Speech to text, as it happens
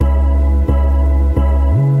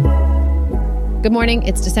Good morning,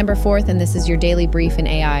 it's December 4th, and this is your daily brief in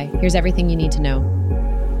AI. Here's everything you need to know.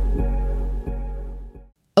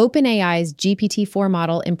 OpenAI's GPT-4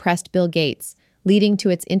 model impressed Bill Gates, leading to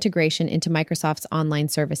its integration into Microsoft's online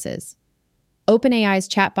services. OpenAI's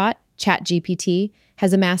chatbot, ChatGPT,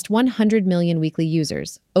 has amassed 100 million weekly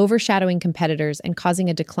users, overshadowing competitors and causing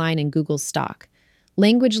a decline in Google's stock.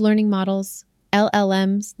 Language learning models,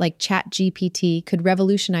 LLMs like ChatGPT, could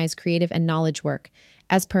revolutionize creative and knowledge work,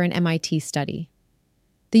 as per an MIT study.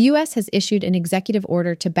 The U.S. has issued an executive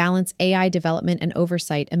order to balance AI development and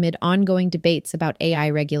oversight amid ongoing debates about AI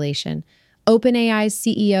regulation. OpenAI's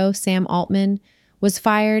CEO, Sam Altman, was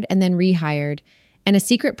fired and then rehired, and a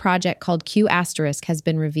secret project called Q** has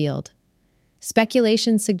been revealed.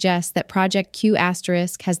 Speculation suggests that Project Q*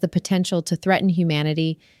 has the potential to threaten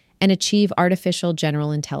humanity and achieve artificial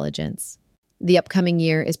general intelligence. The upcoming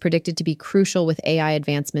year is predicted to be crucial, with AI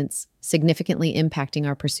advancements significantly impacting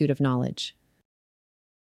our pursuit of knowledge.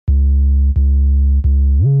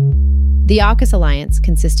 The AUKUS alliance,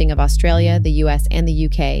 consisting of Australia, the US, and the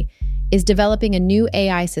UK, is developing a new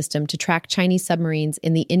AI system to track Chinese submarines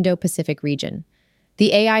in the Indo-Pacific region.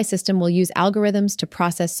 The AI system will use algorithms to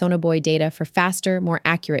process sonobuoy data for faster, more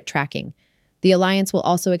accurate tracking. The alliance will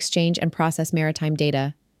also exchange and process maritime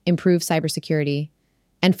data, improve cybersecurity,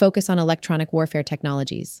 and focus on electronic warfare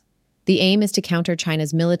technologies. The aim is to counter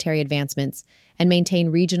China's military advancements and maintain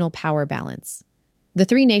regional power balance. The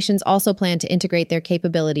three nations also plan to integrate their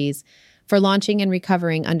capabilities for launching and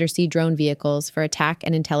recovering undersea drone vehicles for attack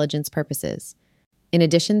and intelligence purposes. In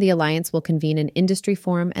addition, the alliance will convene an industry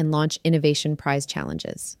forum and launch innovation prize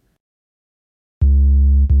challenges.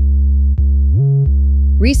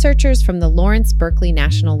 Researchers from the Lawrence Berkeley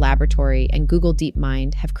National Laboratory and Google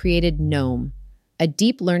DeepMind have created GNOME, a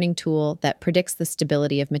deep learning tool that predicts the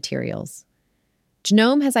stability of materials.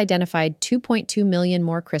 GNOME has identified 2.2 million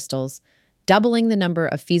more crystals, doubling the number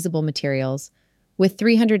of feasible materials, with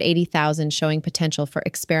 380,000 showing potential for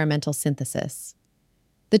experimental synthesis.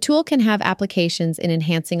 The tool can have applications in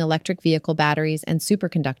enhancing electric vehicle batteries and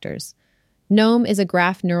superconductors. GNOME is a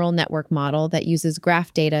graph neural network model that uses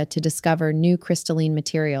graph data to discover new crystalline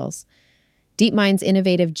materials. DeepMind's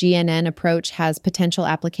innovative GNN approach has potential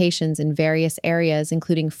applications in various areas,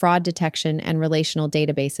 including fraud detection and relational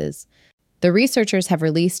databases. The researchers have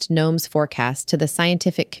released GNOME's forecast to the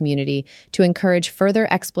scientific community to encourage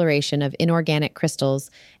further exploration of inorganic crystals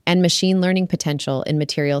and machine learning potential in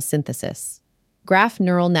materials synthesis. Graph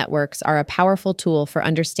neural networks are a powerful tool for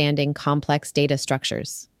understanding complex data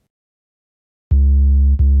structures.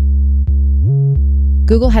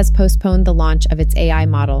 Google has postponed the launch of its AI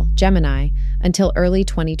model, Gemini, until early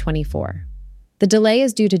 2024. The delay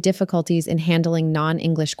is due to difficulties in handling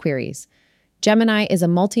non-English queries. Gemini is a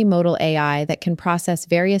multimodal AI that can process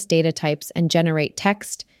various data types and generate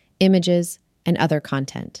text, images, and other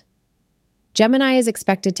content. Gemini is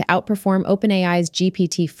expected to outperform OpenAI's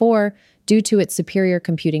GPT-4 due to its superior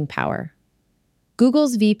computing power.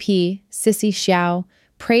 Google's VP, Sissy Xiao,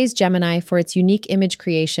 praised Gemini for its unique image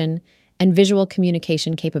creation and visual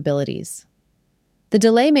communication capabilities. The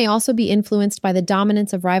delay may also be influenced by the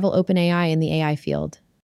dominance of rival OpenAI in the AI field.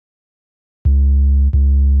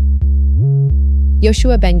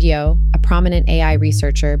 Yoshua Bengio, a prominent AI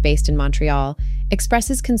researcher based in Montreal,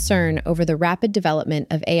 expresses concern over the rapid development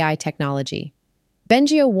of AI technology.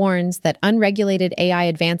 Bengio warns that unregulated AI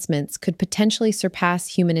advancements could potentially surpass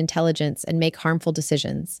human intelligence and make harmful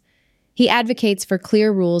decisions. He advocates for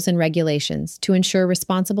clear rules and regulations to ensure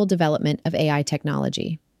responsible development of AI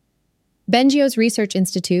technology. Bengio's research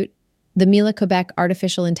institute, the Mila Quebec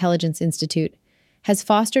Artificial Intelligence Institute, has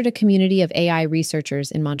fostered a community of AI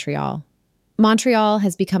researchers in Montreal. Montreal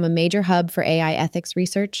has become a major hub for AI ethics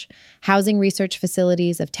research, housing research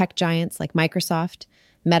facilities of tech giants like Microsoft,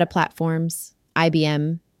 Meta Platforms,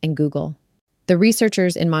 IBM, and Google. The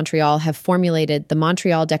researchers in Montreal have formulated the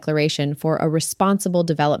Montreal Declaration for a Responsible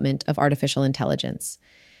Development of Artificial Intelligence.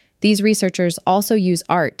 These researchers also use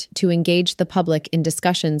art to engage the public in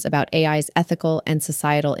discussions about AI's ethical and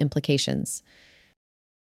societal implications.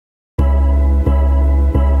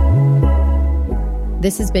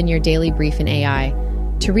 This has been your daily brief in AI.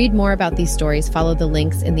 To read more about these stories, follow the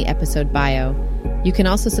links in the episode bio. You can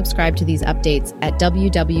also subscribe to these updates at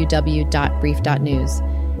www.brief.news.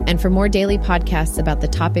 And for more daily podcasts about the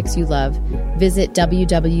topics you love, visit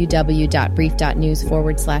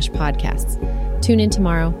www.brief.news/podcasts. Tune in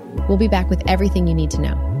tomorrow. We'll be back with everything you need to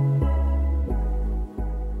know.